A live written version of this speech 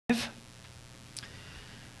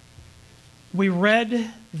We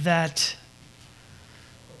read that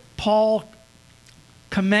Paul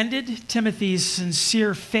commended Timothy's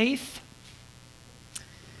sincere faith,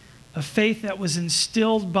 a faith that was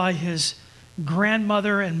instilled by his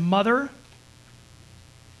grandmother and mother.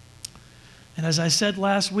 And as I said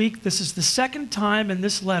last week, this is the second time in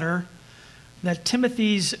this letter that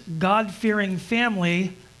Timothy's God-fearing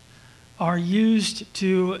family are used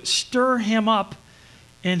to stir him up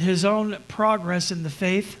in his own progress in the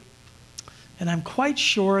faith. And I'm quite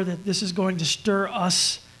sure that this is going to stir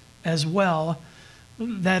us as well.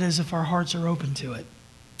 That is, if our hearts are open to it.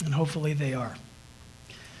 And hopefully they are.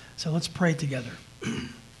 So let's pray together.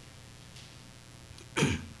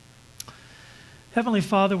 Heavenly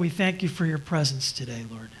Father, we thank you for your presence today,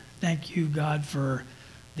 Lord. Thank you, God, for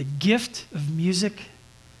the gift of music.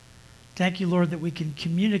 Thank you, Lord, that we can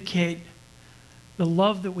communicate the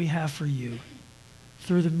love that we have for you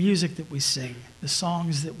through the music that we sing, the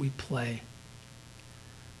songs that we play.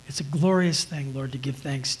 It's a glorious thing, Lord, to give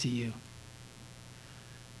thanks to you.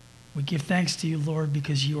 We give thanks to you, Lord,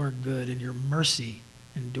 because you are good and your mercy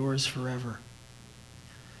endures forever.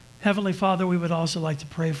 Heavenly Father, we would also like to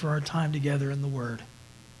pray for our time together in the Word.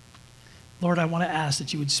 Lord, I want to ask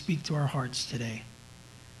that you would speak to our hearts today.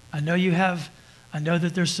 I know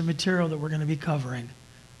that there's some material that we're going to be covering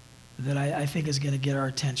that I think is going to get our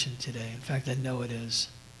attention today. In fact, I know it is.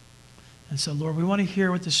 And so, Lord, we want to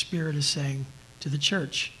hear what the Spirit is saying to the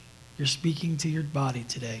church. You're speaking to your body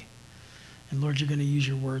today. And Lord, you're going to use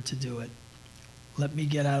your word to do it. Let me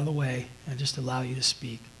get out of the way and just allow you to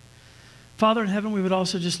speak. Father in heaven, we would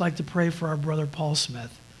also just like to pray for our brother Paul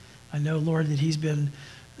Smith. I know, Lord, that he's been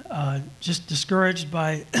just discouraged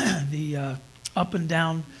by the up and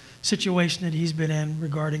down situation that he's been in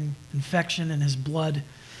regarding infection in his blood.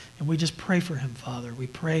 And we just pray for him, Father. We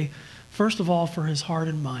pray, first of all, for his heart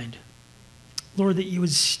and mind. Lord, that you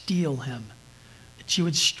would steel him, that you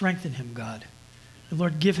would strengthen him, God. And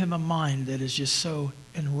Lord, give him a mind that is just so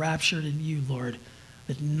enraptured in you, Lord,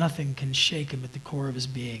 that nothing can shake him at the core of his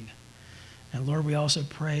being. And Lord, we also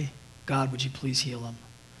pray, God, would you please heal him?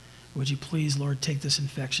 Would you please, Lord, take this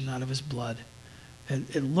infection out of his blood?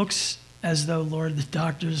 It looks as though, Lord, the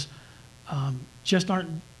doctors just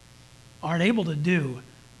aren't able to do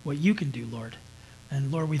what you can do, Lord.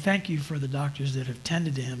 And Lord, we thank you for the doctors that have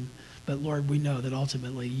tended to him. But Lord, we know that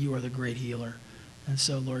ultimately you are the great healer. And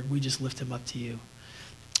so, Lord, we just lift him up to you.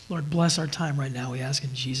 Lord, bless our time right now, we ask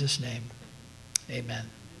in Jesus' name. Amen.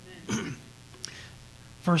 Amen.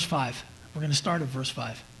 Verse 5. We're going to start at verse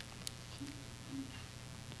 5.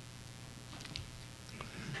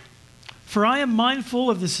 For I am mindful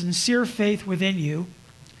of the sincere faith within you,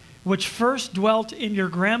 which first dwelt in your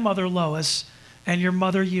grandmother Lois and your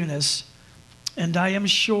mother Eunice, and I am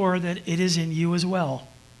sure that it is in you as well.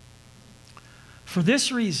 For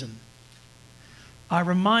this reason, I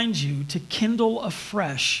remind you to kindle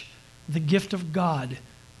afresh the gift of God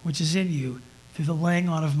which is in you through the laying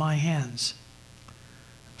on of my hands.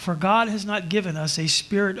 For God has not given us a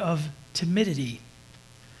spirit of timidity,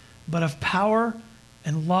 but of power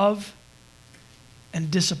and love and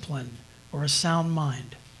discipline, or a sound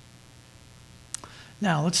mind.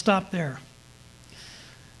 Now, let's stop there.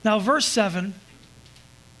 Now, verse 7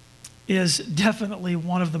 is definitely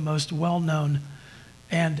one of the most well-known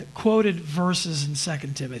and quoted verses in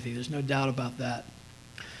 2 Timothy. There's no doubt about that.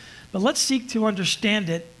 But let's seek to understand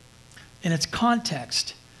it in its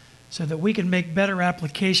context so that we can make better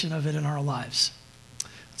application of it in our lives.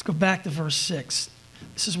 Let's go back to verse 6.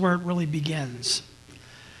 This is where it really begins.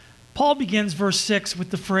 Paul begins verse 6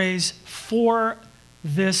 with the phrase, "for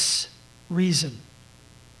this reason."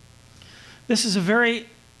 This is a very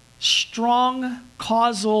strong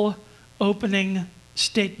causal opening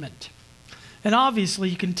statement. And obviously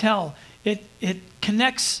you can tell it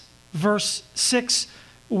connects verse 6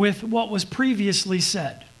 with what was previously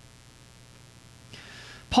said.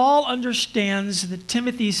 Paul understands that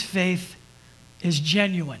Timothy's faith is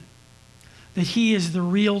genuine, that he is the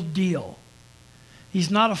real deal. He's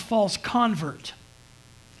not a false convert.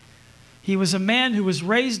 He was a man who was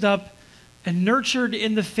raised up and nurtured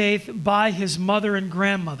in the faith by his mother and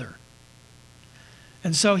grandmother.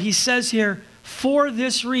 And so he says here, for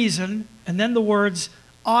this reason, and then the words,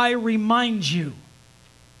 I remind you.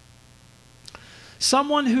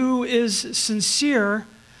 Someone who is sincere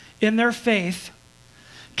in their faith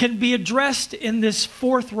can be addressed in this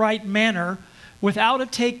forthright manner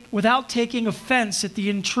without taking offense at the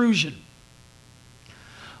intrusion.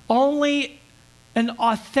 Only an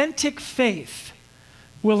authentic faith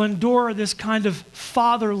will endure this kind of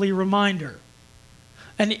fatherly reminder.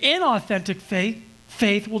 An inauthentic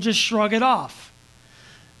faith will just shrug it off.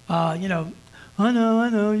 I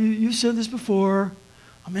know, you said this before.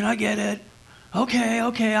 I mean, I get it. Okay,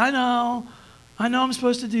 I know I'm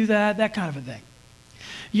supposed to do that, that kind of a thing.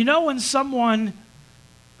 You know, when someone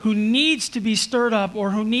who needs to be stirred up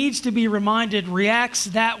or who needs to be reminded reacts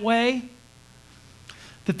that way,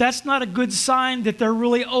 that's not a good sign that they're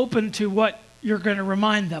really open to what you're going to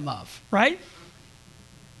remind them of, right?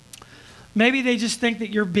 Maybe they just think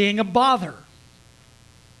that you're being a bother.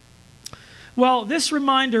 Well, this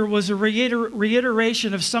reminder was a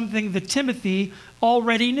reiteration of something that Timothy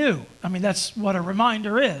already knew. I mean, that's what a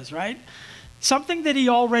reminder is, right? Something that he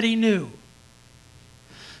already knew.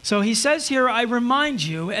 So he says here, I remind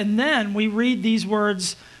you, and then we read these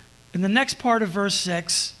words in the next part of verse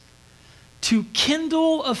 6, to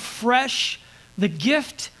kindle afresh the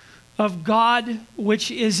gift of God which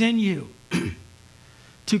is in you.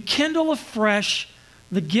 To kindle afresh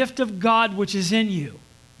the gift of God which is in you.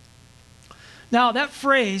 Now, that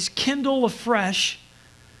phrase, kindle afresh,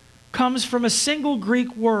 comes from a single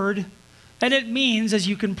Greek word, and it means, as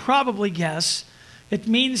you can probably guess, it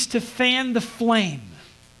means to fan the flame.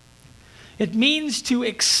 It means to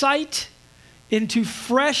excite into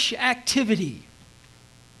fresh activity.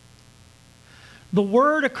 The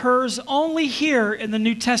word occurs only here in the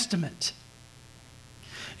New Testament.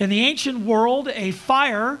 In the ancient world, a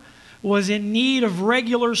fire was in need of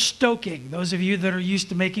regular stoking. Those of you that are used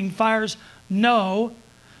to making fires know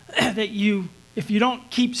that if you don't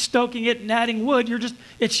keep stoking it and adding wood,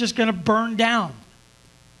 it's just going to burn down.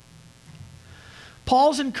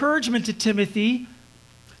 Paul's encouragement to Timothy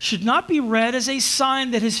should not be read as a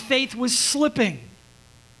sign that his faith was slipping,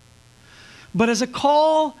 but as a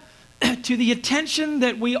call to the attention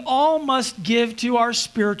that we all must give to our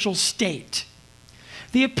spiritual state.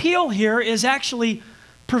 The appeal here is actually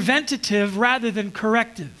preventative rather than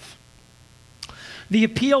corrective. The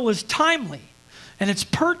appeal is timely, and it's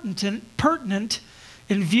pertinent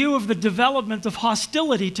in view of the development of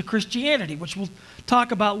hostility to Christianity, which we'll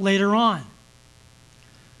talk about later on.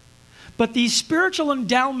 But the spiritual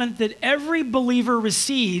endowment that every believer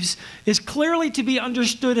receives is clearly to be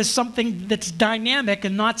understood as something that's dynamic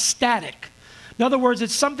and not static. In other words,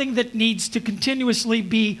 it's something that needs to continuously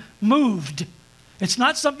be moved. It's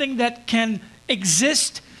not something that can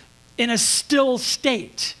exist in a still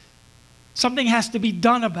state. Something has to be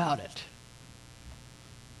done about it.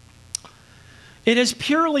 It is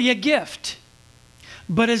purely a gift,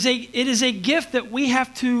 but it is a gift that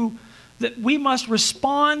we must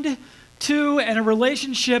respond to, and a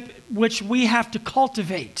relationship which we have to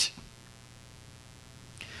cultivate.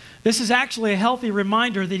 This is actually a healthy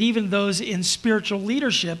reminder that even those in spiritual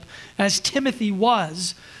leadership, as Timothy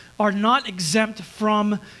was, are not exempt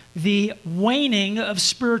from the waning of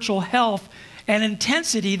spiritual health and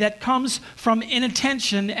intensity that comes from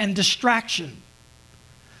inattention and distraction.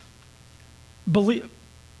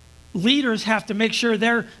 Leaders have to make sure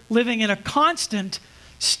they're living in a constant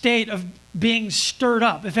state of being stirred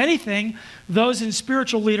up. If anything, those in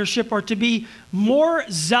spiritual leadership are to be more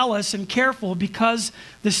zealous and careful because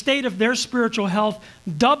the state of their spiritual health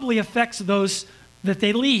doubly affects those that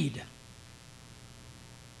they lead.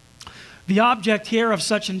 The object here of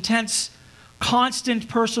such intense, constant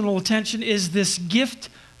personal attention is this gift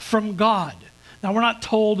from God. Now, we're not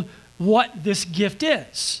told what this gift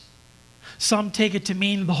is. Some take it to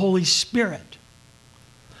mean the Holy Spirit,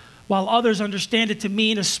 while others understand it to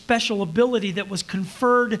mean a special ability that was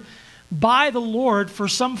conferred by the Lord for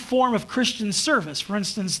some form of Christian service. For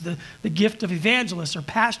instance, the gift of evangelist or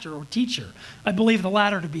pastor or teacher. I believe the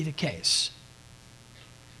latter to be the case.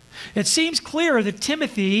 It seems clear that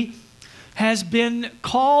Timothy has been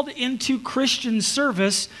called into Christian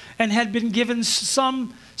service and had been given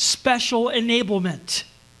some special enablement.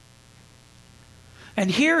 And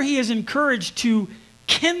here he is encouraged to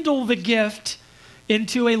kindle the gift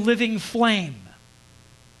into a living flame.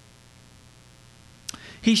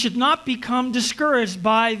 He should not become discouraged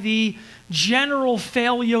by the general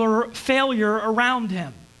failure around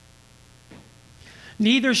him.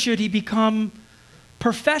 Neither should he become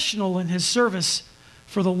professional in his service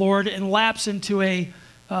for the Lord and lapse into a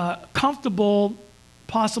comfortable,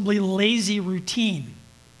 possibly lazy routine.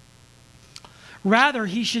 Rather,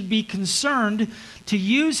 he should be concerned to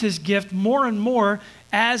use his gift more and more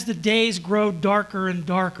as the days grow darker and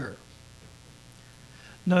darker.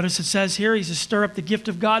 Notice it says here, he's to stir up the gift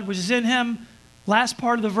of God which is in him. Last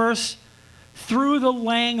part of the verse, through the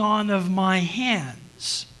laying on of my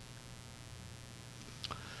hands.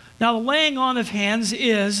 Now, the laying on of hands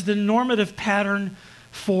is the normative pattern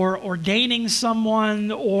for ordaining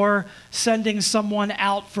someone or sending someone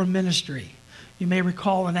out for ministry. You may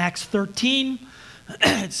recall in Acts 13,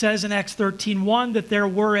 It says in Acts 13:1 that there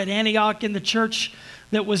were at Antioch in the church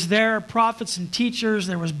that was there prophets and teachers.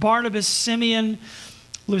 There was Barnabas, Simeon,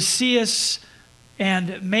 Lucius, and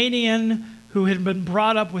Manaen, who had been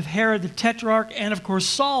brought up with Herod the Tetrarch, and of course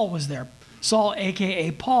Saul was there. Saul,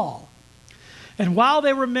 a.k.a. Paul. And while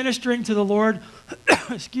they were ministering to the Lord,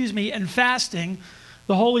 excuse me, and fasting,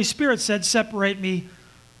 the Holy Spirit said, "Separate me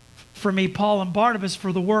for me, Paul and Barnabas,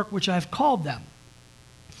 for the work which I've called them."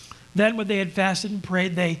 Then when they had fasted and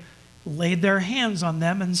prayed, they laid their hands on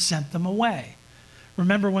them and sent them away.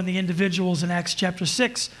 Remember when the individuals in Acts chapter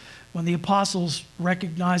 6, when the apostles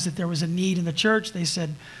recognized that there was a need in the church, they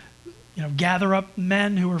said, gather up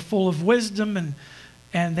men who are full of wisdom,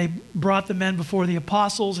 and they brought the men before the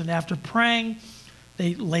apostles, and after praying,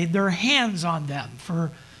 they laid their hands on them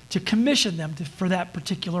to commission them for that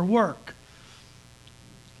particular work.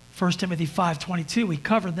 1 Timothy 5:22, we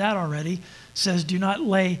covered that already, says, "Do not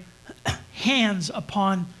lay hands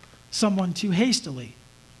upon someone too hastily."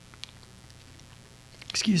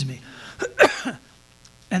 Excuse me.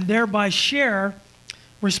 "And thereby share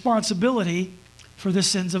responsibility for the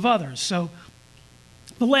sins of others." So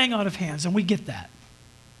the laying on of hands, and we get that.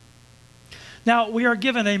 Now, we are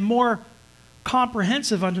given a more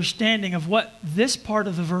comprehensive understanding of what this part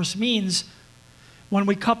of the verse means when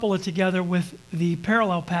we couple it together with the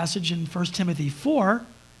parallel passage in 1 Timothy 4,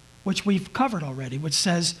 which we've covered already, which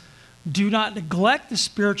says, "Do not neglect the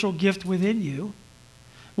spiritual gift within you,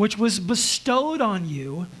 which was bestowed on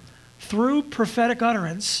you through prophetic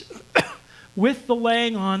utterance with the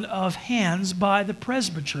laying on of hands by the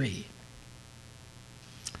presbytery."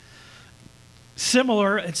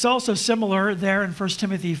 Similar, it's also similar there in 1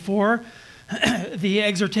 Timothy 4, the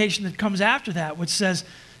exhortation that comes after that, which says,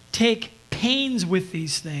 "Take pains with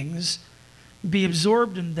these things, be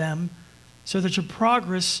absorbed in them, so that your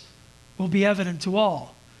progress will be evident to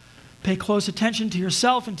all. Pay close attention to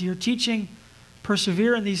yourself and to your teaching.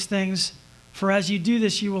 Persevere in these things, for as you do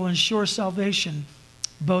this, you will ensure salvation,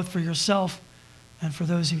 both for yourself and for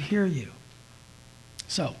those who hear you."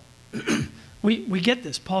 So, we get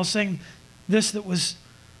this. Paul's saying this that was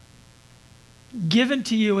given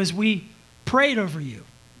to you as we prayed over you.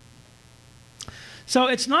 So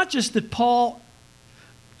it's not just that Paul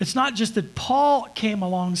came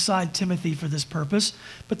alongside Timothy for this purpose,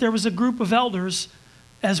 but there was a group of elders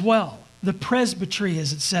as well. The presbytery,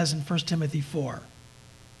 as it says in 1 Timothy 4.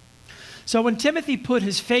 So when Timothy put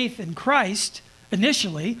his faith in Christ,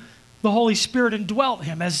 initially, the Holy Spirit indwelt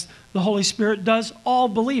him, as the Holy Spirit does all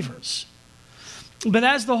believers. But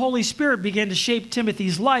as the Holy Spirit began to shape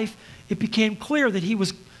Timothy's life, it became clear that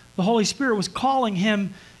the Holy Spirit was calling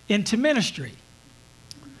him into ministry.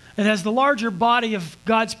 And as the larger body of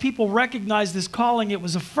God's people recognized this calling, it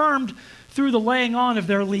was affirmed through the laying on of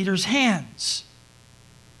their leaders' hands.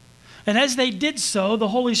 And as they did so, the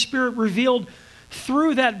Holy Spirit revealed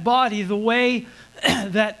through that body the way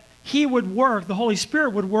that he would work, the Holy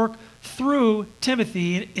Spirit would work through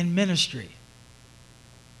Timothy in ministry.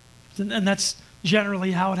 And that's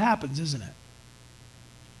generally how it happens, isn't it?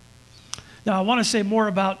 Now, I want to say more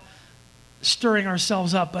about stirring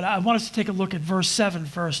ourselves up, but I want us to take a look at verse 7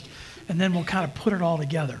 first, and then we'll kind of put it all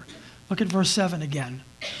together. Look at verse 7 again.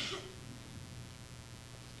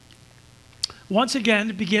 Once again,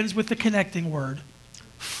 it begins with the connecting word.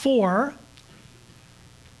 For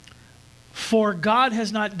God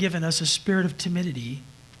has not given us a spirit of timidity,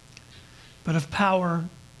 but of power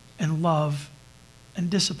and love and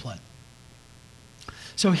discipline.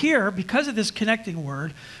 So here, because of this connecting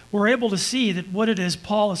word, we're able to see that what it is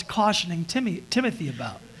Paul is cautioning Timothy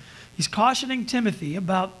about. He's cautioning Timothy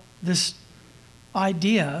about this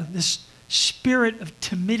idea, this spirit of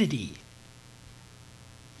timidity.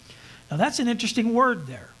 Now that's an interesting word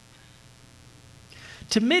there.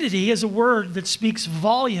 Timidity is a word that speaks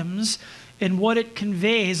volumes in what it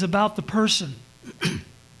conveys about the person.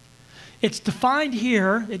 It's defined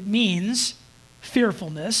here, it means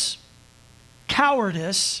fearfulness,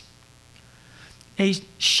 cowardice, a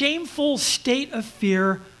shameful state of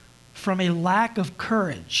fear from a lack of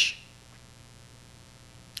courage.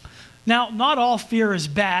 Now, not all fear is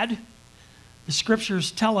bad. The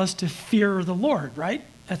scriptures tell us to fear the Lord, right?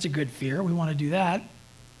 That's a good fear. We want to do that.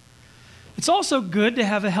 It's also good to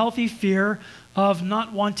have a healthy fear of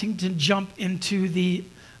not wanting to jump into the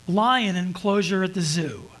lion enclosure at the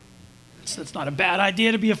zoo. It's not a bad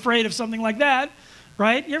idea to be afraid of something like that,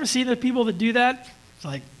 right? You ever see the people that do that? It's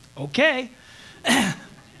like, okay,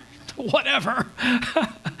 whatever.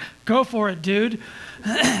 Go for it, dude.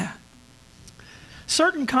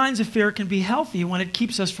 Certain kinds of fear can be healthy when it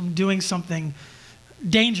keeps us from doing something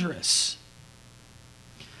dangerous.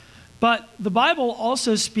 But the Bible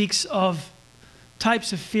also speaks of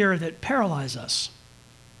types of fear that paralyze us.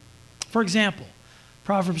 For example,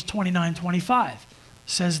 Proverbs 29:25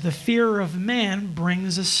 says, "The fear of man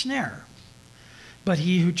brings a snare, but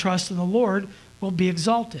he who trusts in the Lord will be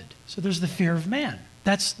exalted." So there's the fear of man.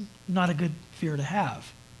 That's not a good fear to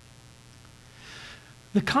have.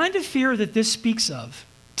 The kind of fear that this speaks of,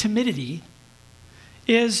 timidity,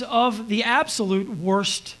 is of the absolute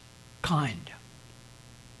worst kind.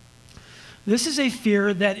 This is a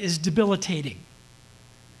fear that is debilitating.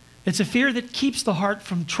 It's a fear that keeps the heart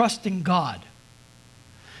from trusting God.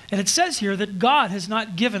 And it says here that God has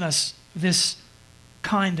not given us this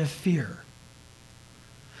kind of fear.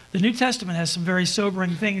 The New Testament has some very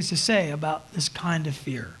sobering things to say about this kind of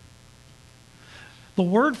fear. The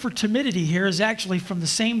word for timidity here is actually from the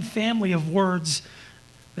same family of words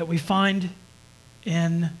that we find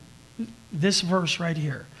in this verse right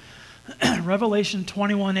here. Revelation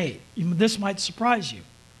 21:8. This might surprise you.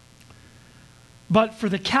 "But for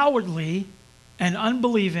the cowardly and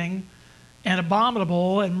unbelieving and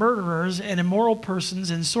abominable and murderers and immoral persons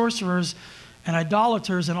and sorcerers and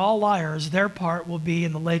idolaters and all liars, their part will be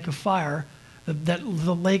in the lake of fire,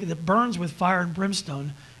 the lake that burns with fire and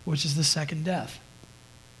brimstone, which is the second death."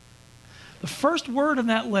 The first word in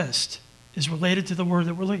that list is related to the word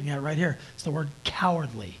that we're looking at right here. It's the word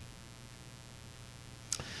cowardly.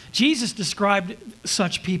 Jesus described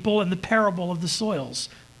such people in the parable of the soils.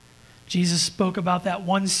 Jesus spoke about that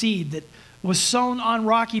one seed that was sown on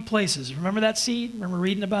rocky places. Remember that seed? Remember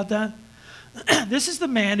reading about that? This is the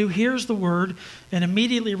man who hears the word and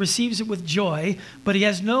immediately receives it with joy, but he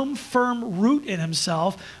has no firm root in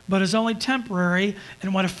himself, but is only temporary,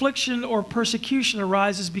 and when affliction or persecution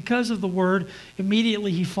arises because of the word,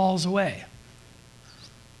 immediately he falls away.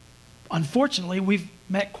 Unfortunately, we've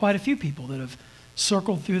met quite a few people that have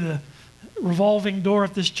circled through the revolving door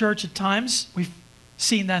at this church at times. We've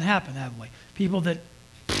seen that happen, haven't we? People that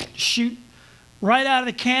shoot right out of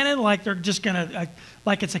the cannon like they're just going to,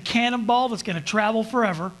 like it's a cannonball that's going to travel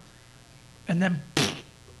forever, and then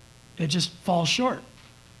it just falls short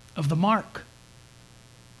of the mark.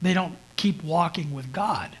 They don't keep walking with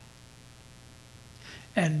God.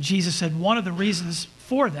 And Jesus said one of the reasons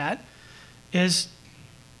for that is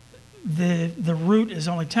the root is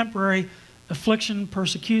only temporary. Affliction,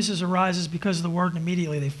 persecution arises because of the word, and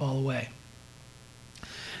immediately they fall away.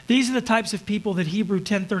 These are the types of people that Hebrews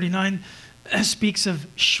 10:39 speaks of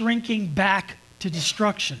shrinking back to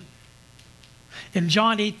destruction. In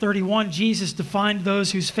John 8:31, Jesus defined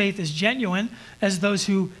those whose faith is genuine as those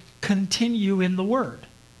who continue in the word.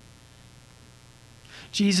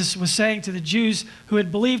 Jesus was saying to the Jews who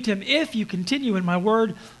had believed him, "If you continue in my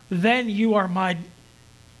word, then you are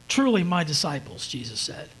truly my disciples," Jesus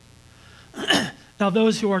said. Now,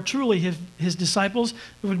 those who are truly his disciples,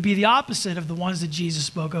 it would be the opposite of the ones that Jesus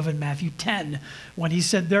spoke of in Matthew 10, when he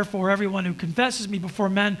said, "Therefore, everyone who confesses me before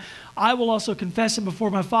men, I will also confess him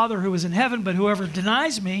before my Father who is in heaven. But whoever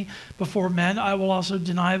denies me before men, I will also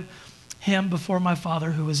deny him before my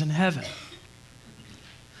Father who is in heaven."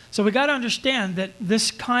 So we got to understand that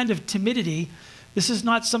this kind of timidity, this is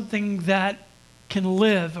not something that can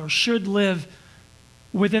live or should live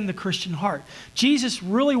within the Christian heart. Jesus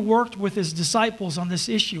really worked with his disciples on this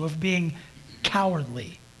issue of being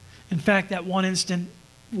cowardly. In fact, that one instant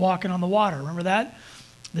walking on the water, remember that?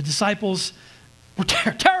 The disciples were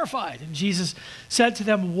terrified, and Jesus said to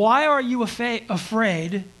them, "Why are you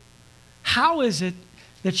afraid? How is it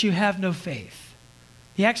that you have no faith?"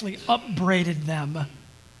 He actually upbraided them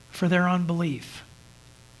for their unbelief.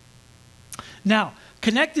 Now,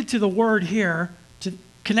 connected to the word here,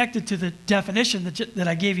 connected to the definition that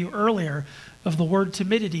I gave you earlier of the word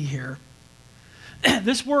timidity here,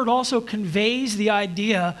 this word also conveys the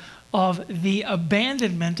idea of the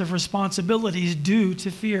abandonment of responsibilities due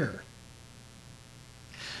to fear.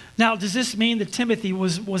 Now, does this mean that Timothy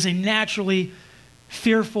was a naturally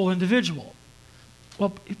fearful individual?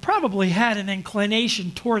 Well, he probably had an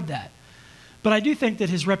inclination toward that. But I do think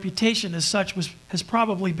that his reputation as such has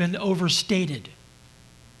probably been overstated.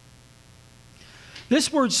 This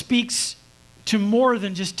word speaks to more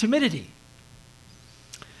than just timidity.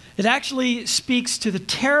 It actually speaks to the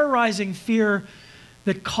terrorizing fear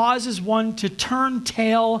that causes one to turn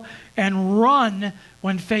tail and run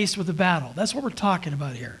when faced with a battle. That's what we're talking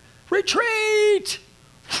about here. Retreat!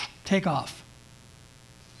 Take off.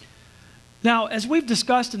 Now, as we've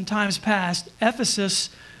discussed in times past,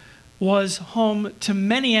 Ephesus was home to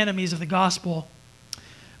many enemies of the gospel.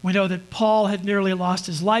 We know that Paul had nearly lost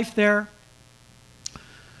his life there.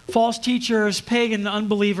 False teachers, pagan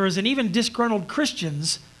unbelievers, and even disgruntled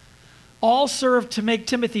Christians all served to make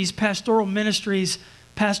Timothy's pastoral ministry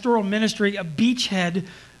a beachhead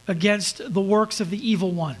against the works of the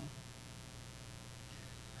evil one.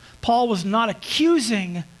 Paul was not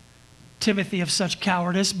accusing Timothy of such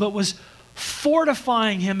cowardice, but was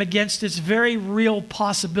fortifying him against its very real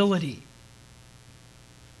possibility.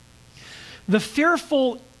 The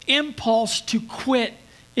fearful impulse to quit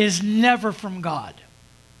is never from God.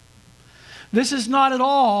 This is not at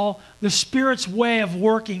all the Spirit's way of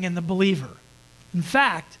working in the believer. In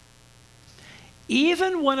fact,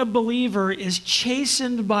 even when a believer is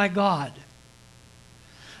chastened by God,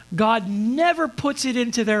 God never puts it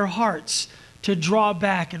into their hearts to draw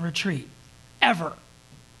back and retreat, ever.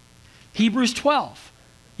 Hebrews 12.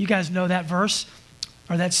 You guys know that verse,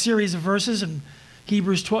 or that series of verses in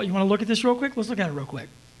Hebrews 12. You want to look at this real quick? Let's look at it real quick.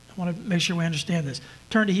 I want to make sure we understand this.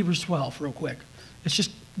 Turn to Hebrews 12 real quick. Let's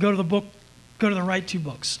just go to the book, go to the right two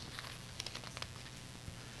books.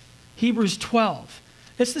 Hebrews 12.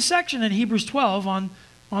 It's the section in Hebrews 12 on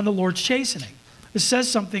the Lord's chastening. It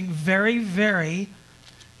says something very, very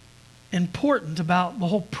important about the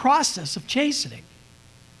whole process of chastening.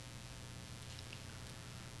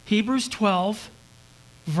 Hebrews 12,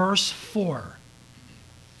 verse 4.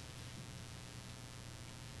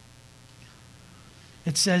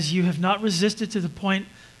 It says, "You have not resisted to the point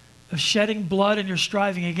of shedding blood in your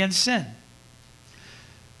striving against sin.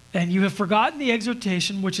 And you have forgotten the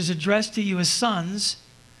exhortation which is addressed to you as sons.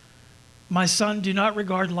 My son, do not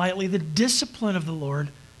regard lightly the discipline of the Lord."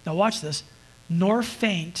 Now watch this. "Nor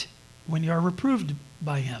faint when you are reproved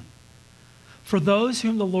by him. For those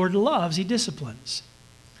whom the Lord loves, he disciplines.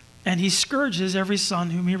 And he scourges every son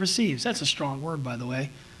whom he receives." That's a strong word, by the way.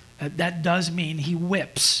 That does mean he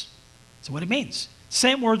whips. That's what it means.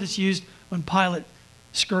 Same word that's used when Pilate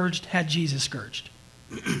had Jesus scourged.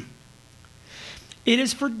 "It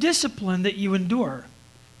is for discipline that you endure.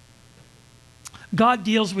 God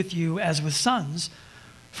deals with you as with sons.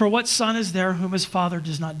 For what son is there whom his father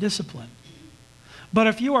does not discipline? But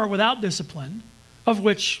if you are without discipline, of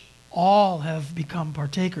which all have become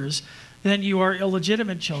partakers, then you are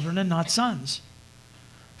illegitimate children and not sons.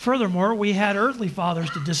 Furthermore, we had earthly fathers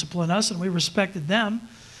to discipline us, and we respected them.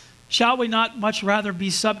 Shall we not much rather be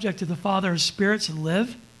subject to the Father of spirits and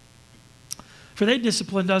live? For they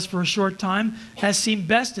disciplined us for a short time, as seemed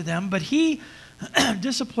best to them, but he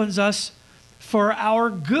disciplines us for our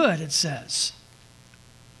good," it says.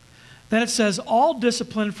 Then it says, "All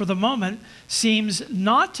discipline for the moment seems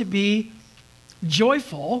not to be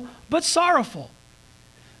joyful, but sorrowful.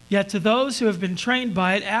 Yet to those who have been trained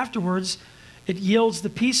by it, afterwards it yields the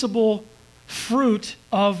peaceable fruit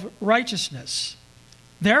of righteousness.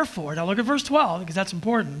 Therefore," now look at verse 12, because that's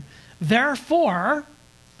important. "Therefore,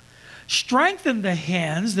 strengthen the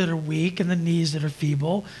hands that are weak and the knees that are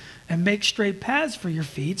feeble, and make straight paths for your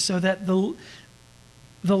feet, so that the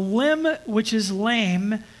limb which is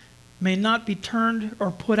lame may not be turned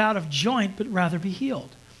or put out of joint, but rather be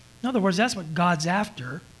healed." In other words, that's what God's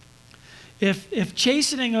after. If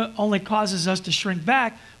chastening only causes us to shrink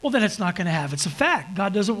back, well, then it's not going to have its effect.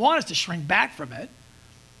 God doesn't want us to shrink back from it.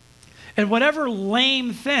 And whatever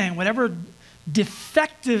lame thing, whatever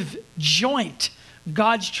defective joint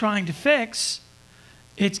God's trying to fix,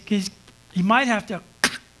 he might have to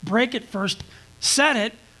break it first, set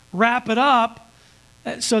it, wrap it up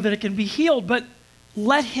so that it can be healed. But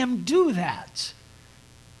let him do that.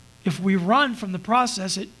 If we run from the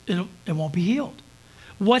process, it won't be healed.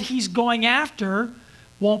 What he's going after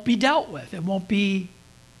won't be dealt with. It won't be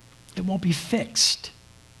fixed.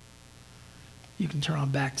 You can turn on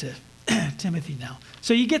back to Timothy now.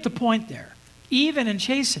 So you get the point there, even in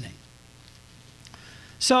chastening.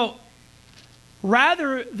 So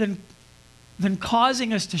rather than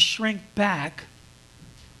causing us to shrink back,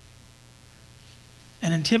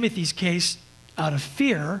 and in Timothy's case, out of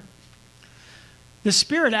fear, the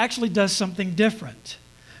Spirit actually does something different.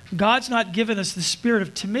 God's not given us the spirit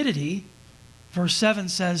of timidity, verse 7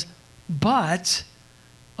 says, but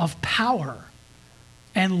of power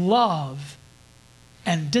and love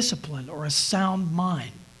and discipline, or a sound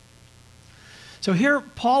mind. So here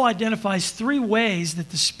Paul identifies three ways that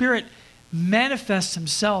the Spirit manifests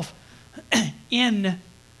himself in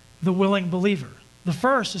the willing believer. The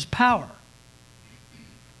first is power.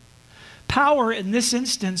 Power in this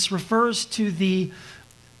instance refers to the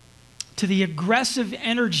aggressive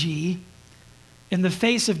energy in the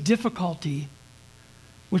face of difficulty,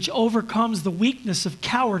 which overcomes the weakness of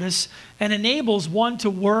cowardice and enables one to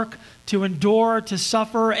work, to endure, to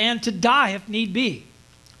suffer, and to die if need be.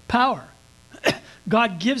 Power.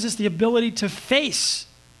 God gives us the ability to face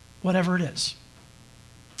whatever it is.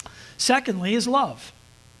 Secondly is love.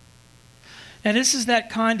 And this is that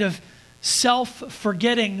kind of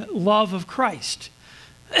self-forgetting love of Christ.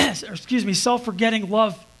 self-forgetting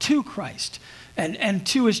love to Christ and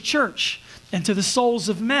to his church and to the souls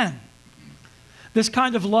of men. This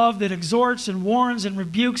kind of love that exhorts and warns and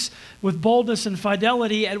rebukes with boldness and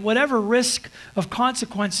fidelity at whatever risk of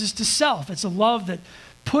consequences to self. It's a love that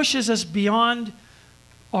pushes us beyond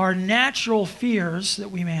our natural fears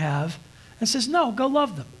that we may have and says, no, go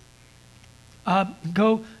love them.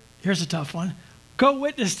 Here's a tough one, go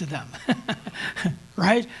witness to them,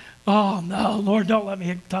 right? Oh, no, Lord, don't let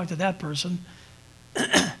me talk to that person.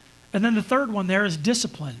 And then the third one there is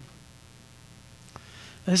discipline.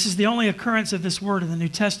 This is the only occurrence of this word in the New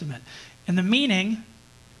Testament. And the meaning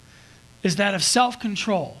is that of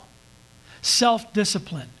self-control,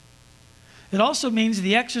 self-discipline. It also means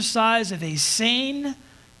the exercise of a sane,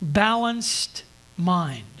 balanced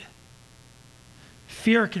mind.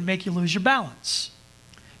 Fear can make you lose your balance.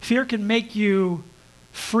 Fear can make you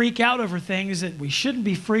freak out over things that we shouldn't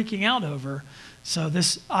be freaking out over. So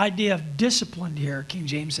this idea of discipline here, King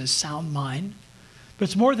James says sound mind. But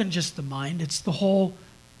it's more than just the mind, it's the whole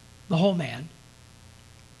man.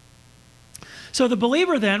 So the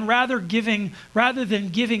believer then, rather than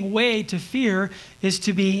giving way to fear, is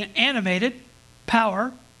to be animated,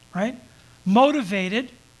 power, right?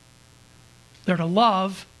 Motivated. They're to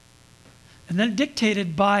love, and then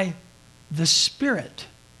dictated by the Spirit,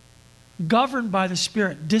 governed by the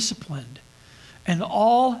Spirit, disciplined, and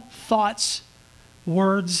all thoughts,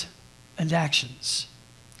 words, and actions.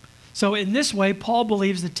 So in this way, Paul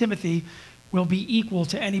believes that Timothy will be equal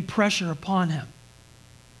to any pressure upon him.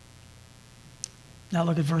 Now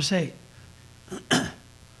look at verse 8.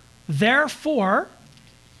 Therefore,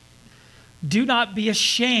 do not be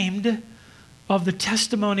ashamed of the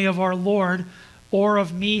testimony of our Lord or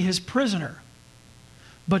of me, his prisoner,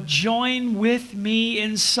 but join with me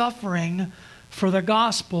in suffering for the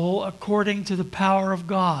gospel according to the power of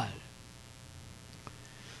God.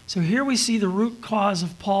 So here we see the root cause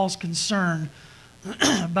of Paul's concern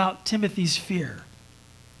about Timothy's fear.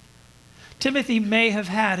 Timothy may have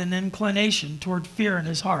had an inclination toward fear in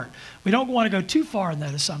his heart. We don't want to go too far in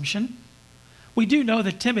that assumption. We do know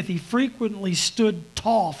that Timothy frequently stood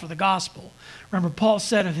tall for the gospel. Remember, Paul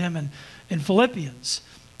said of him in Philippians,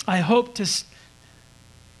 I hope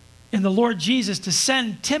in the Lord Jesus to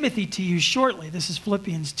send Timothy to you shortly. This is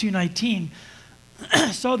Philippians 2:19.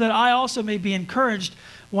 So that I also may be encouraged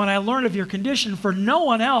when I learn of your condition, for no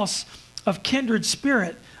one else of kindred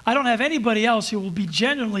spirit, I don't have anybody else who will be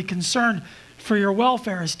genuinely concerned for your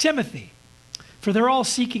welfare as Timothy. For they're all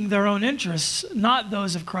seeking their own interests, not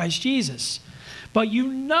those of Christ Jesus. But you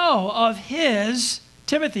know of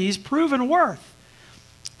Timothy's proven worth,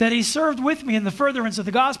 that he served with me in the furtherance of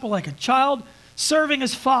the gospel like a child serving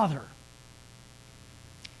his father.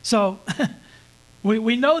 So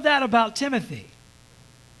we know that about Timothy.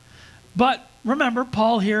 But remember,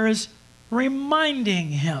 Paul here is reminding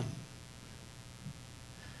him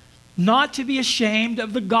not to be ashamed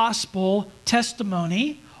of the gospel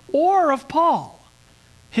testimony or of Paul,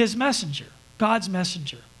 his messenger, God's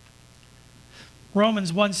messenger.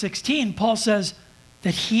 Romans 1:16, Paul says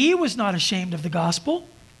that he was not ashamed of the gospel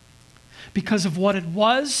because of what it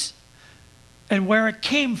was and where it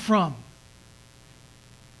came from.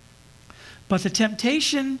 But the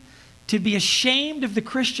temptation to be ashamed of the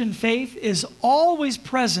Christian faith is always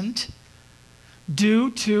present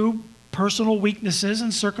due to personal weaknesses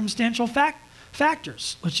and circumstantial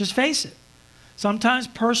factors. Let's just face it. Sometimes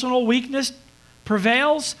personal weakness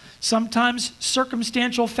prevails. Sometimes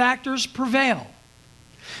circumstantial factors prevail.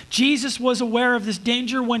 Jesus was aware of this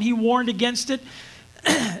danger when he warned against it.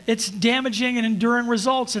 Its damaging and enduring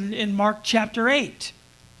results in Mark chapter 8.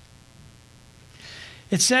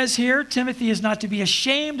 It says here, Timothy is not to be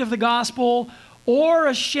ashamed of the gospel or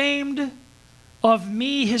ashamed of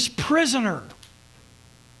me, his prisoner.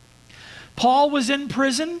 Paul was in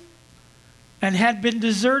prison and had been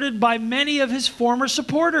deserted by many of his former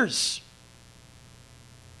supporters.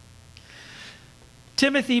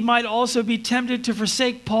 Timothy might also be tempted to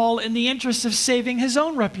forsake Paul in the interest of saving his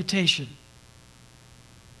own reputation.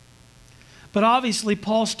 But obviously,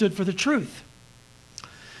 Paul stood for the truth.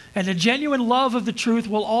 And a genuine love of the truth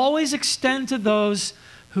will always extend to those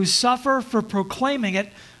who suffer for proclaiming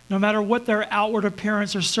it, no matter what their outward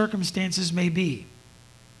appearance or circumstances may be.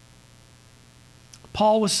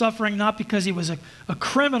 Paul was suffering not because he was a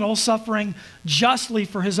criminal suffering justly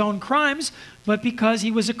for his own crimes, but because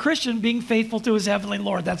he was a Christian being faithful to his heavenly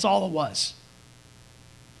Lord. That's all it was.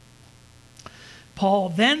 Paul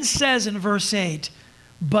then says in verse 8,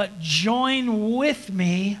 but join with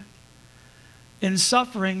me in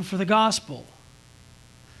suffering for the gospel.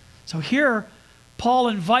 So here, Paul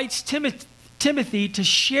invites Timothy to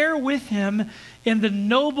share with him in the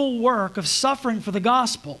noble work of suffering for the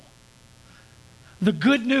gospel. The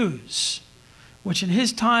good news, which in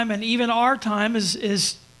his time and even our time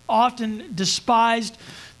is often despised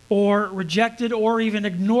or rejected or even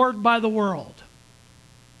ignored by the world.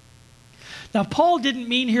 Now, Paul didn't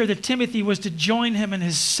mean here that Timothy was to join him in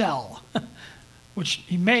his cell, which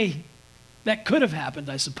that could have happened,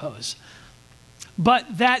 I suppose.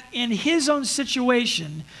 But that in his own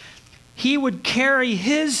situation, he would carry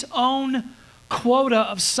his own quota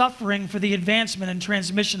of suffering for the advancement and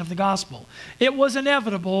transmission of the gospel. It was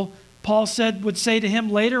inevitable, Paul would say to him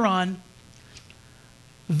later on,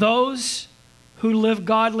 those who live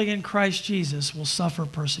godly in Christ Jesus will suffer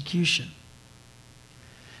persecution.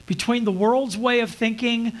 Between the world's way of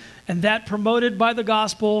thinking and that promoted by the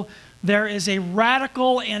gospel, there is a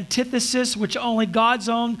radical antithesis which only God's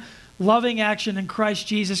own loving action in Christ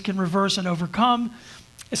Jesus can reverse and overcome.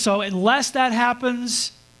 So unless that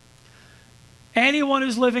happens, anyone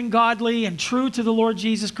who's living godly and true to the Lord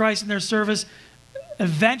Jesus Christ in their service,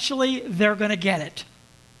 eventually they're going to get it.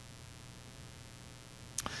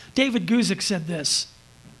 David Guzik said this.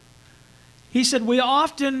 He said, "We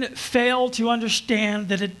often fail to understand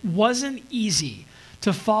that it wasn't easy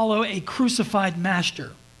to follow a crucified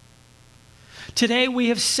master. Today we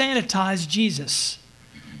have sanitized Jesus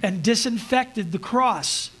and disinfected the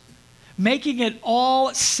cross, making it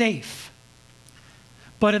all safe.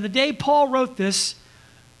 But in the day Paul wrote this,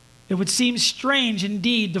 it would seem strange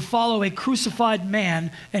indeed to follow a crucified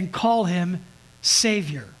man and call him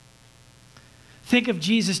Savior." Think of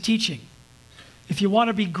Jesus' teaching. If you want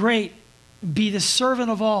to be great, be the servant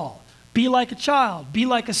of all. Be like a child. Be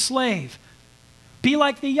like a slave. Be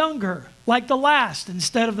like the younger, like the last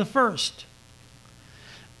instead of the first.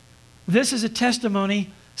 This is a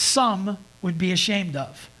testimony some would be ashamed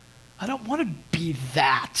of. I don't want to be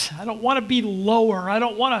that. I don't want to be lower. I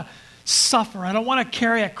don't want to suffer. I don't want to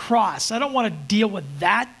carry a cross. I don't want to deal with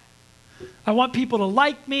that. I want people to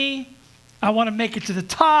like me. I want to make it to the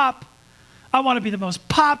top. I want to be the most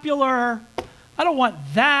popular. I don't want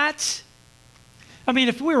that. I mean,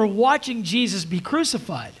 if we were watching Jesus be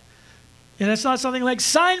crucified, that's not something like,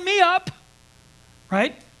 sign me up,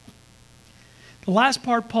 right? The last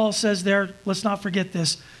part Paul says there, let's not forget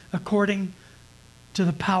this, according to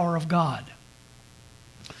the power of God.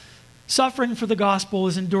 Suffering for the gospel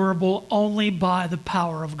is endurable only by the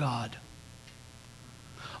power of God.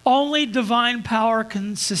 Only divine power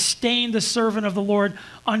can sustain the servant of the Lord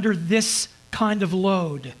under this kind of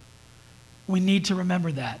load. We need to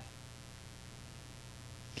remember that.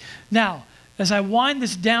 Now, as I wind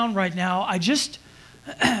this down right now,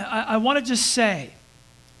 I want to just say,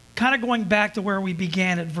 kind of going back to where we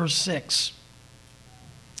began at verse 6.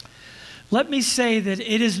 Let me say that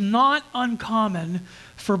it is not uncommon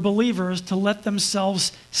for believers to let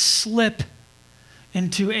themselves slip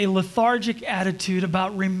into a lethargic attitude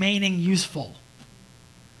about remaining useful.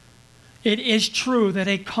 It is true that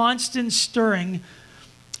a constant stirring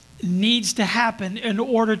needs to happen in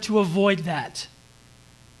order to avoid that.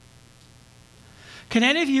 Can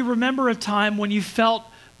any of you remember a time when you felt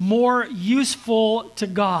more useful to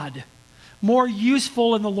God, more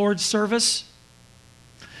useful in the Lord's service?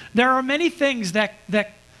 There are many things that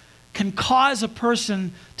can cause a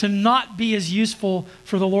person to not be as useful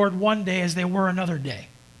for the Lord one day as they were another day.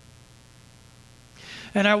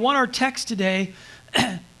 And I want our text today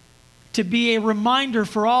to be a reminder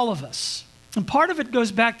for all of us. And part of it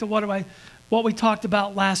goes back to what we talked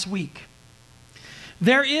about last week.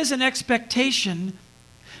 There is an expectation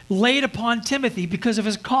laid upon Timothy because of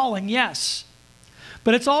his calling, yes.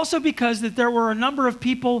 But it's also because that there were a number of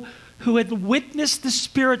people who had witnessed the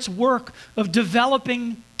Spirit's work of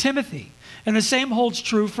developing Timothy. And the same holds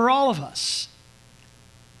true for all of us.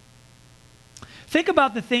 Think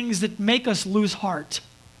about the things that make us lose heart.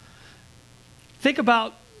 Think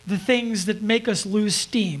about the things that make us lose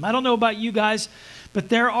steam. I don't know about you guys, but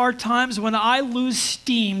there are times when I lose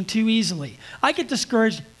steam too easily. I get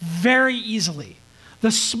discouraged very easily. The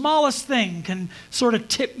smallest thing can sort of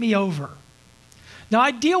tip me over. Now, I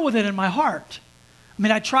deal with it in my heart. I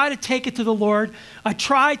mean, I try to take it to the Lord. I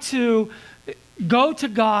try to go to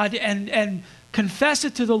God and confess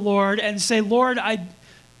it to the Lord and say, Lord,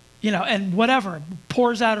 and whatever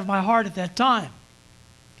pours out of my heart at that time.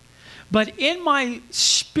 But in my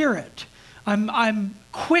spirit, I'm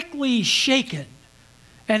quickly shaken.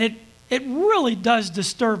 And it really does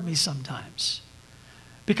disturb me sometimes.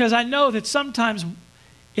 Because I know that sometimes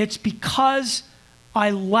it's because I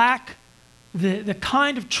lack the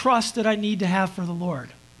kind of trust that I need to have for the Lord.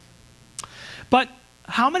 But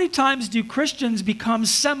how many times do Christians become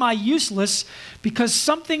semi-useless because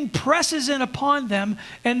something presses in upon them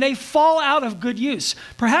and they fall out of good use?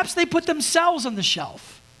 Perhaps they put themselves on the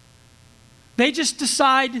shelf. They just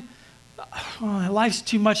decide, oh, life's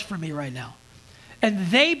too much for me right now. And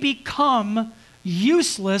they become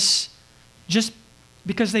useless just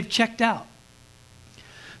because they've checked out.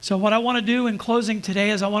 So what I want to do in closing today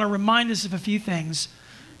is I want to remind us of a few things.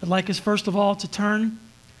 I'd like us first of all to turn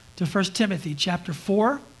to 1 Timothy chapter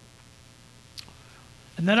 4.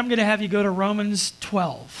 And then I'm going to have you go to Romans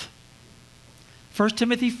 12. 1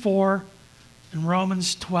 Timothy 4 and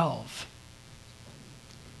Romans 12.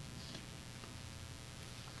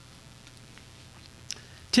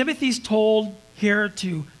 Timothy's told here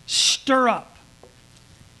to stir up.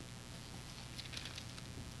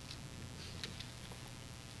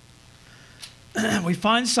 We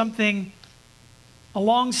find something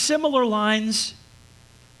along similar lines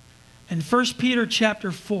in 1 Peter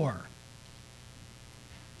chapter 4.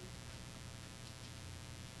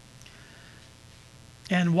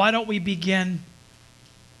 And why don't we begin?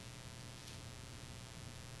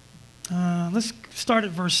 Let's start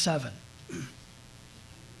at verse 7.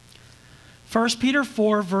 1 Peter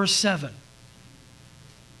 4, verse 7.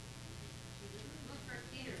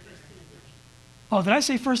 Oh, did I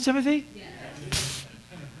say 1 Timothy? Yes.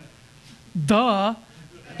 Duh.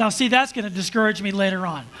 Now, see, that's going to discourage me later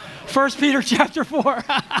on. 1 Peter chapter 4.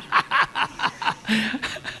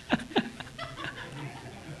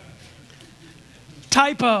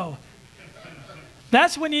 Typo.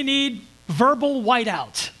 That's when you need verbal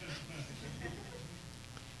whiteout.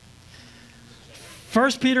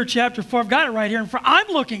 1 Peter chapter 4. I've got it right here in front. I'm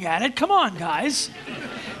looking at it. Come on, guys.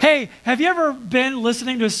 Hey, have you ever been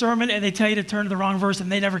listening to a sermon and they tell you to turn to the wrong verse and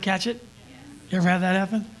they never catch it? You ever had that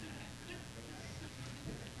happen?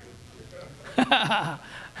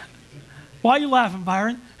 Why are you laughing,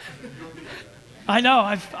 Byron? I know,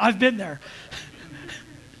 I've been there.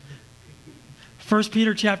 1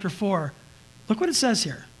 Peter chapter 4. Look what it says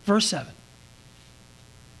here, verse 7.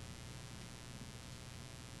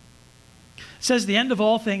 It says, the end of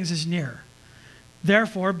all things is near.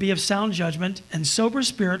 Therefore, be of sound judgment and sober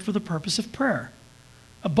spirit for the purpose of prayer.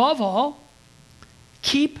 Above all,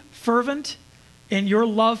 keep fervent in your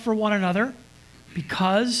love for one another,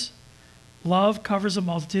 because love covers a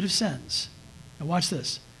multitude of sins. Now watch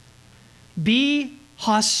this. Be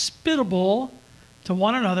hospitable to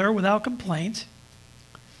one another without complaint,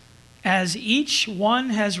 as each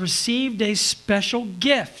one has received a special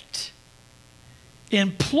gift.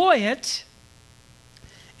 Employ it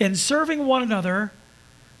in serving one another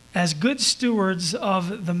as good stewards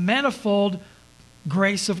of the manifold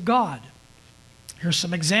grace of God. Here's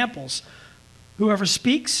some examples. Whoever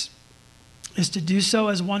speaks is to do so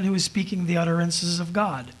as one who is speaking the utterances of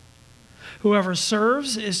God. Whoever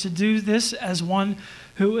serves is to do this as one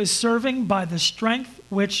who is serving by the strength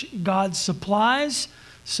which God supplies,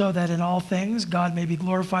 so that in all things God may be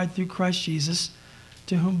glorified through Christ Jesus,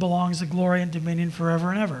 to whom belongs the glory and dominion forever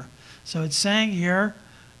and ever. So it's saying here,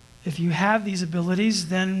 if you have these abilities,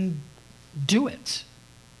 then do it.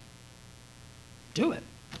 Do it.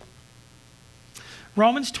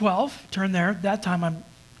 Romans 12, turn there. That time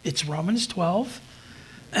it's Romans 12.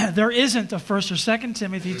 There isn't a 1 or 2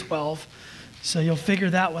 Timothy 12, so you'll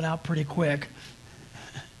figure that one out pretty quick.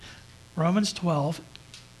 Romans 12.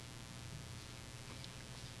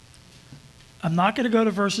 I'm not going to go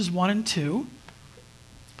to verses 1 and 2.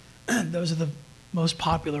 Those are the most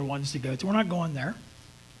popular ones to go to. We're not going there.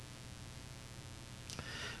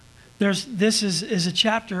 This is a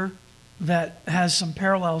chapter that has some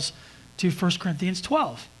parallels to 1 Corinthians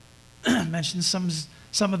 12. Mentions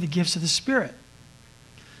some of the gifts of the Spirit.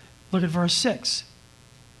 Look at verse 6.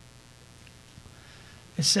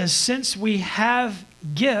 It says, since we have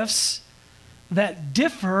gifts that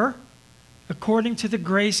differ according to the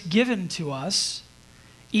grace given to us,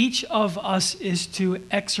 each of us is to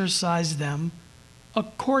exercise them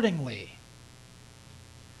accordingly.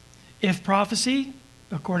 If prophecy,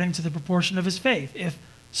 according to the proportion of his faith. If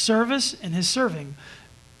service, in his serving.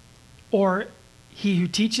 Or he who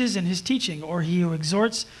teaches in his teaching. Or he who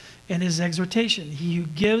exhorts in his exhortation. He who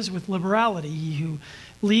gives with liberality. He who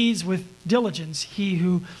leads with diligence. He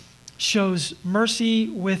who shows mercy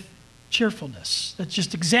with cheerfulness. That's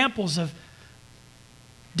just examples of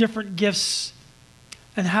different gifts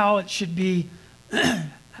and how it should be,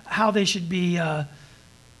 how they should be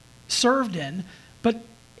served in. But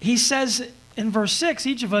he says in verse 6,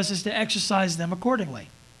 each of us is to exercise them accordingly.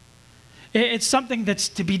 It's something that's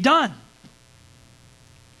to be done.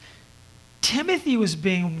 Timothy was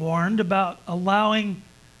being warned about allowing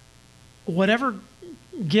whatever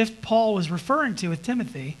gift Paul was referring to with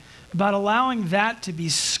Timothy, about allowing that to be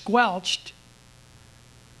squelched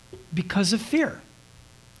because of fear.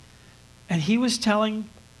 And he was telling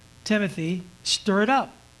Timothy, stir it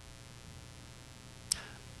up.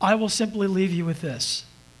 I will simply leave you with this.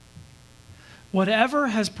 Whatever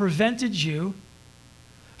has prevented you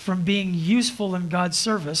from being useful in God's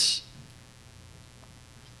service,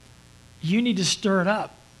 you need to stir it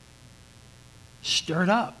up. Stir it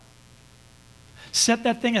up. Set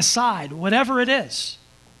that thing aside, whatever it is.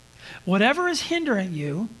 Whatever is hindering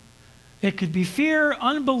you, it could be fear,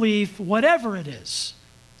 unbelief, whatever it is.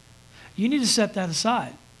 You need to set that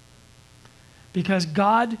aside. Because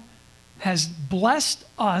God has blessed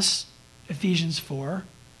us, Ephesians 4,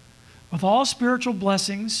 with all spiritual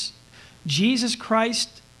blessings. Jesus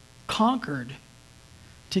Christ conquered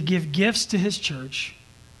to give gifts to his church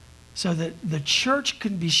so that the church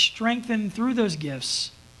can be strengthened through those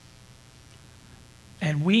gifts.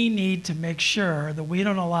 And we need to make sure that we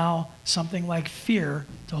don't allow something like fear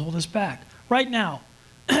to hold us back. Right now,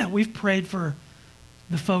 we've prayed for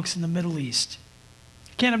the folks in the Middle East.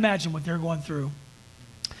 I can't imagine what they're going through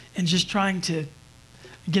and just trying to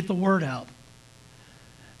get the word out.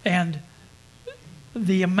 And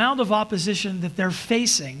the amount of opposition that they're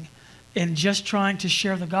facing in just trying to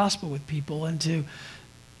share the gospel with people and to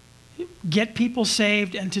get people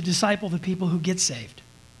saved and to disciple the people who get saved.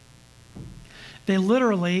 They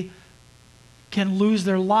literally can lose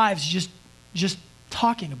their lives just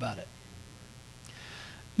talking about it.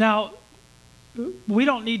 Now, we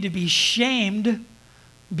don't need to be shamed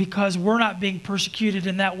because we're not being persecuted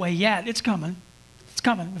in that way yet. It's coming. It's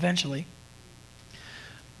coming eventually.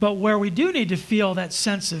 But where we do need to feel that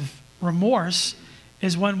sense of remorse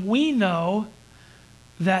is when we know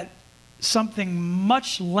that something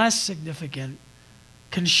much less significant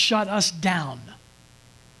can shut us down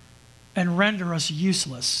and render us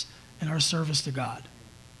useless in our service to God.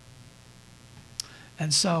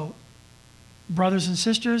 And so, brothers and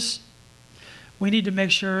sisters, we need to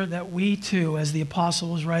make sure that we too, as the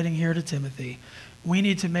apostle was writing here to Timothy, we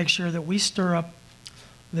need to make sure that we stir up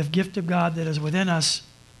the gift of God that is within us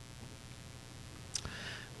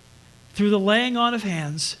through the laying on of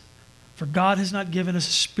hands. For God has not given us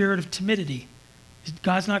a spirit of timidity.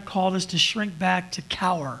 God's not called us to shrink back, to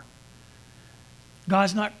cower.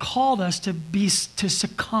 God's not called us to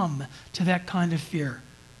succumb to that kind of fear.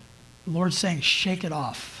 The Lord's saying, shake it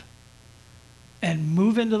off and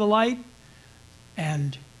move into the light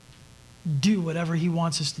and do whatever he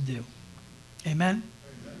wants us to do. Amen?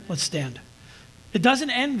 Let's stand. It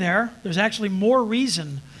doesn't end there. There's actually more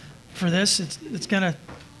reason for this. It's going to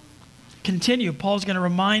continue. Paul's going to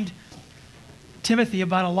remind Timothy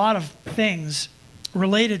about a lot of things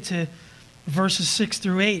related to verses 6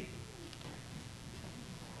 through 8.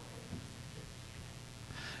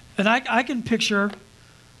 And I can picture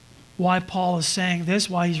why Paul is saying this,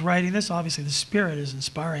 why he's writing this. Obviously, the Spirit is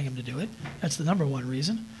inspiring him to do it. That's the number one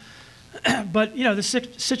reason. But, you know, the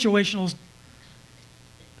situational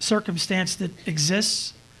circumstance that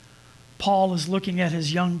exists, Paul is looking at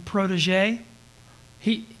his young protege.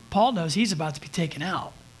 Paul knows he's about to be taken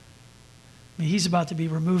out. I mean, he's about to be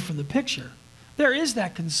removed from the picture. There is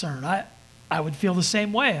that concern. I would feel the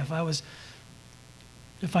same way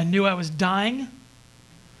if I knew I was dying.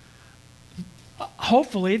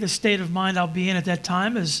 Hopefully, the state of mind I'll be in at that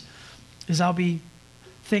time is I'll be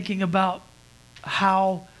thinking about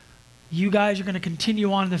how you guys are going to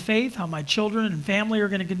continue on in the faith, how my children and family are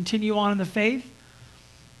going to continue on in the faith,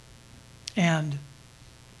 and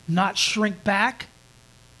not shrink back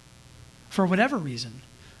for whatever reason,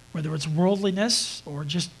 whether it's worldliness or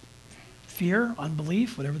just fear,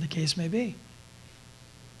 unbelief, whatever the case may be.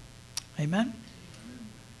 Amen?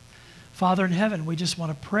 Father in heaven, we just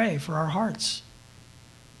want to pray for our hearts.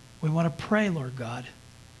 We want to pray, Lord God,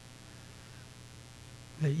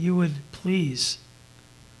 that you would please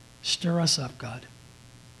stir us up, God.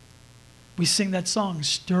 We sing that song,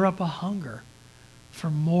 stir up a hunger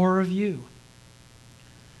for more of you.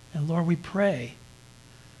 And Lord, we pray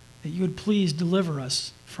that you would please deliver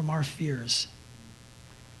us from our fears,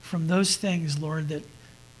 from those things, Lord, that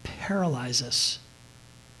paralyze us,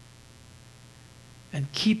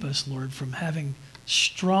 and keep us, Lord, from having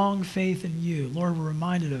strong faith in you. Lord, we're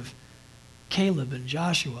reminded of Caleb and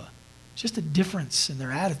Joshua. Just a difference in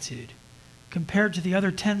their attitude compared to the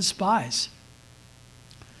other 10 spies.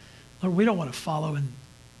 Lord, we don't want to follow in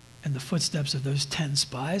the footsteps of those 10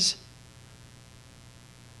 spies.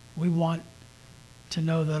 We want to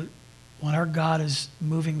know that when our God is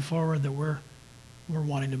moving forward, that we're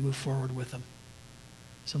wanting to move forward with him.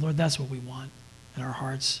 So, Lord, that's what we want in our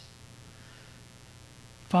hearts.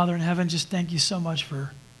 Father in heaven, just thank you so much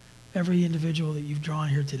for every individual that you've drawn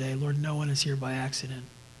here today. Lord, no one is here by accident.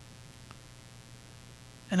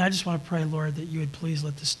 And I just want to pray, Lord, that you would please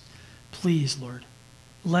Lord,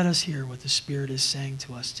 let us hear what the Spirit is saying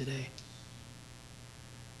to us today.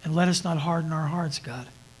 And let us not harden our hearts, God.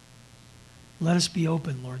 Let us be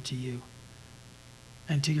open, Lord, to you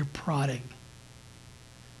and to your prodding.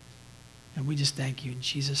 And we just thank you in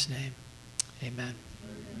Jesus' name. Amen.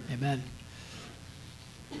 Amen.